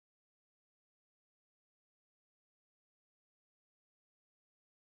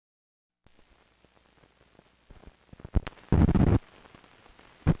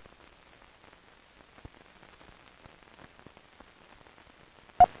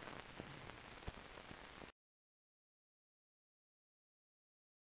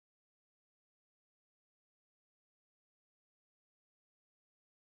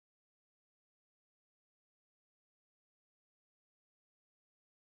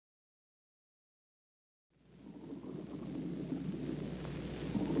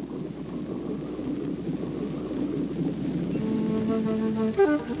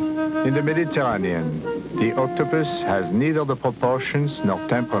In the Mediterranean, the octopus has neither the proportions nor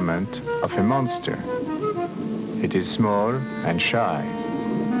temperament of a monster. It is small and shy.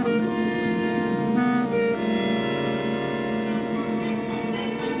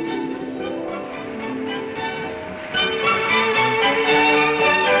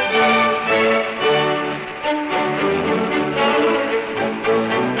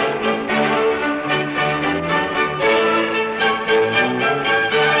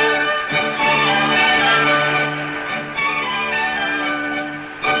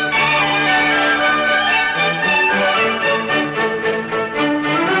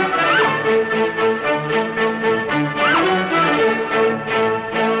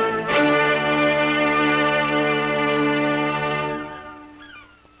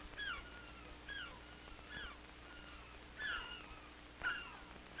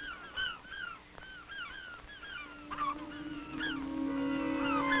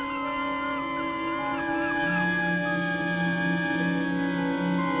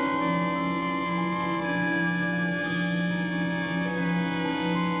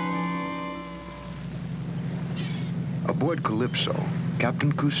 Aboard Calypso,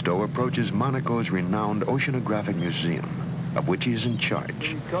 Captain Cousteau approaches Monaco's renowned Oceanographic Museum, of which he is in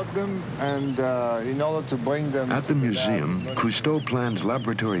charge. We caught them, and in order to bring them At the museum, Cousteau plans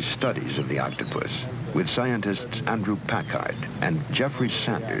laboratory studies of the octopus with scientists Andrew Packard and Jeffrey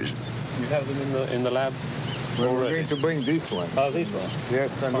Sanders. You have them in the lab? We're going to bring this one. Oh, these ones?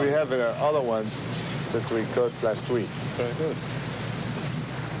 Yes, and we have other ones that we caught last week. Very good.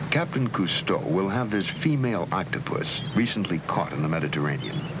 Captain Cousteau will have this female octopus, recently caught in the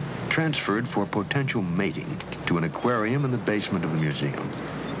Mediterranean, transferred for potential mating to an aquarium in the basement of the museum.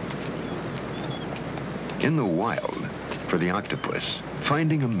 In the wild, for the octopus,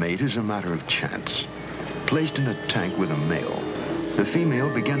 finding a mate is a matter of chance. Placed in a tank with a male, the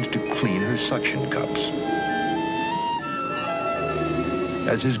female begins to clean her suction cups.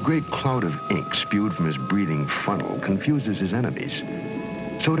 As his great cloud of ink spewed from his breathing funnel confuses his enemies,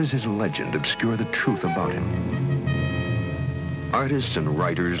 so does his legend obscure the truth about him. Artists and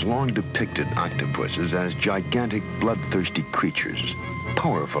writers long depicted octopuses as gigantic, bloodthirsty creatures,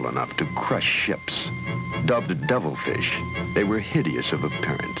 powerful enough to crush ships. Dubbed devilfish, they were hideous of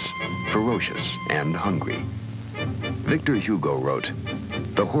appearance, ferocious and hungry. Victor Hugo wrote,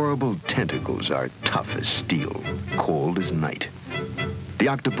 "The horrible tentacles are tough as steel, cold as night." The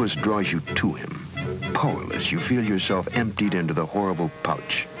octopus draws you to him. Powerless, you feel yourself emptied into the horrible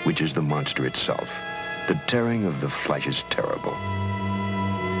pouch, which is the monster itself. The tearing of the flesh is terrible.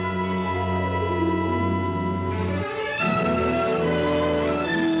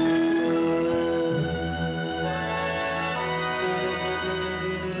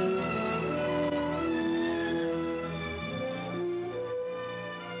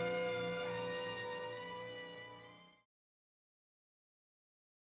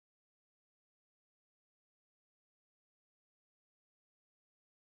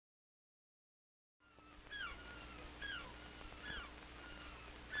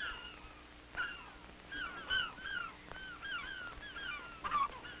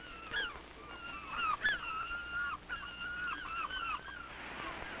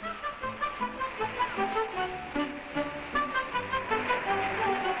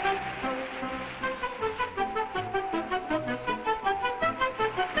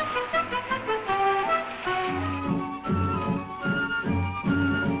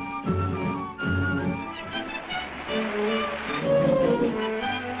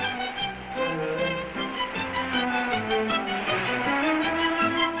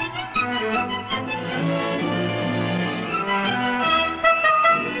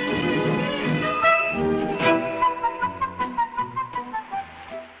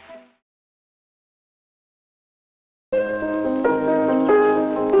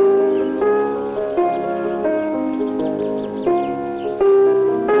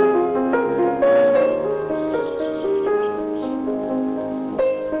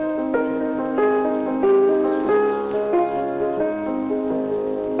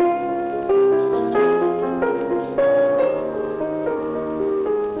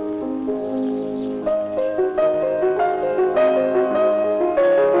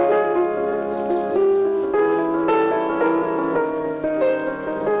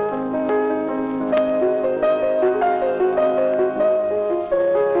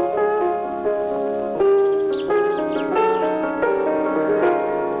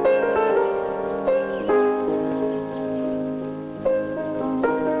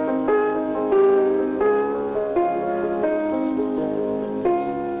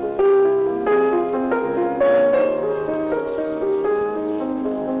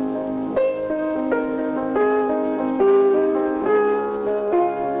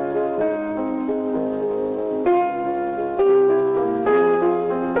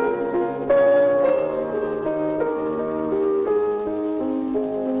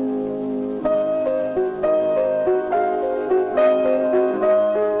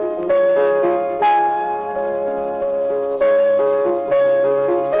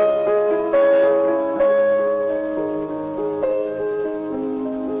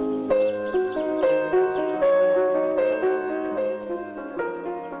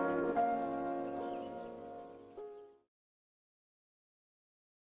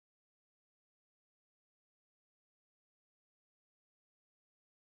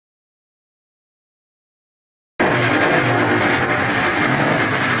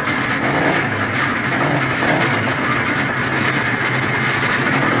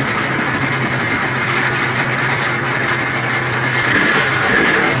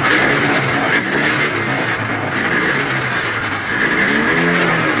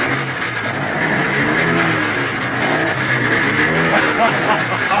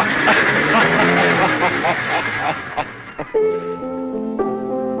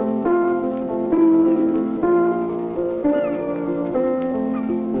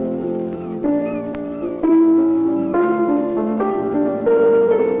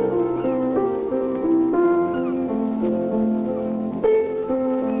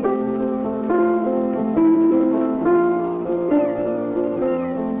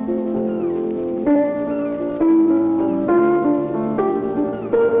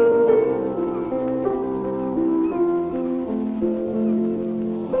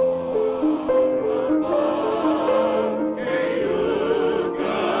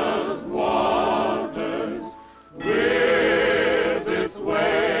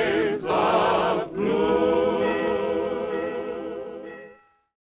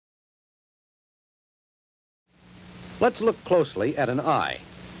 Let's look closely at an eye.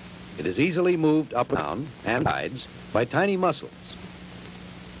 It is easily moved up and down and sides by tiny muscles.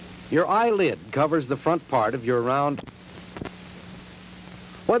 Your eyelid covers the front part of your round.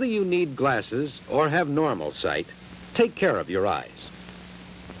 Whether you need glasses or have normal sight, take care of your eyes.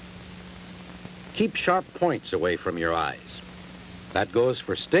 Keep sharp points away from your eyes. That goes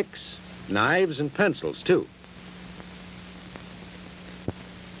for sticks, knives, and pencils, too.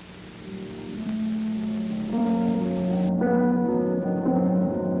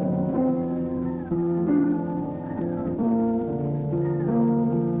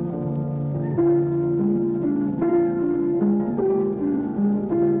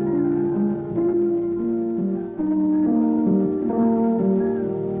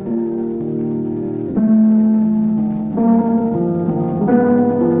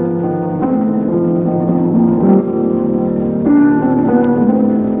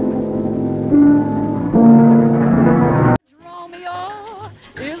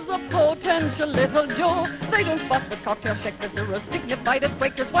 Little Joe, they don't fuss with cocktail shakers. They're as dignified as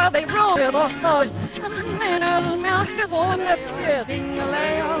Quakers while they roll with a fudge. And then I'll mash the one upstairs.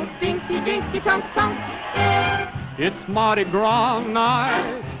 Ding-a-ling, dinky-dinky-tunk-tunk. It's Mardi Gras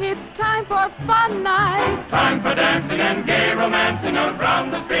night. It's time for fun night. Time for dancing and gay romancing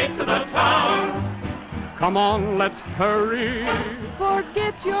around the streets of the town. Come on, let's hurry.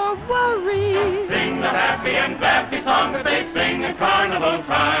 Forget your worries. Sing the happy and dappy song that they sing at Carnival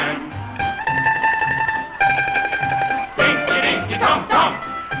time.